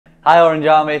Hi Orange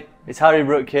Army, it's Harry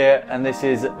Brook here and this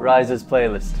is Riser's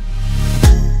playlist.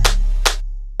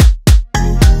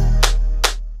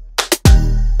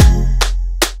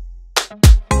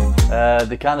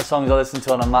 The kind of songs I listen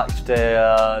to on a match day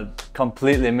are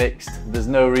completely mixed. There's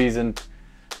no reason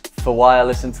for why I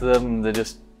listen to them. I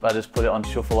just put it on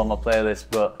shuffle on my playlist,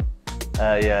 but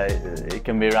yeah, it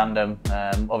can be random.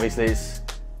 Obviously it's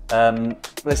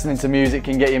listening to music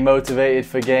can get you motivated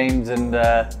for games, and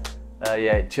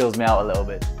yeah, it chills me out a little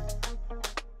bit.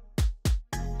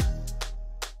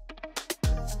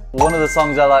 One of the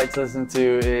songs I like to listen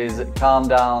to is Calm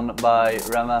Down by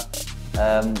Rema.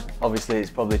 Obviously it's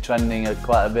probably trending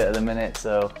quite a bit at the minute,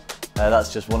 so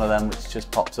that's just one of them which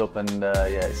just pops up, and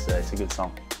yeah, it's a good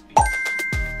song.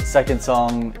 The second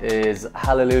song is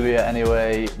Hallelujah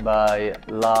Anyway by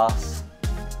Lars.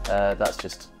 I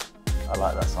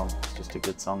like that song, it's just a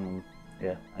good song, and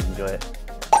yeah, I enjoy it.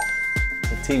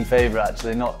 It's a team favourite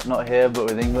actually, not here but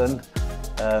with England.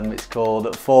 It's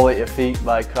called Fall at Your Feet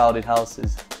by Crowded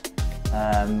Houses.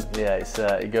 Yeah,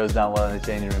 it goes down well in the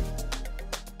changing room.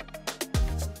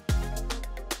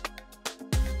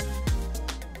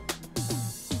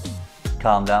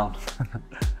 Calm down.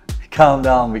 Calm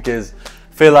down, because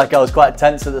I feel like I was quite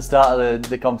tense at the start of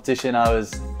the competition. I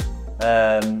was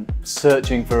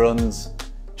searching for runs,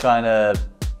 trying to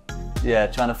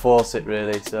force it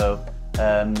really. So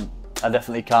I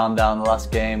definitely calmed down the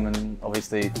last game, and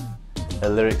obviously the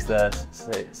lyrics there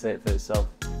say it for itself.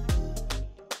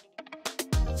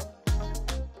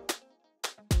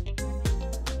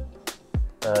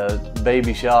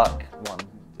 Baby Shark one.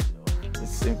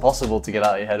 It's impossible to get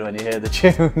out of your head when you hear the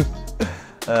tune.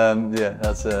 Yeah,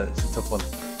 it's a tough one.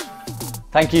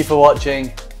 Thank you for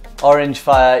watching. Orange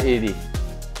Fire Edie.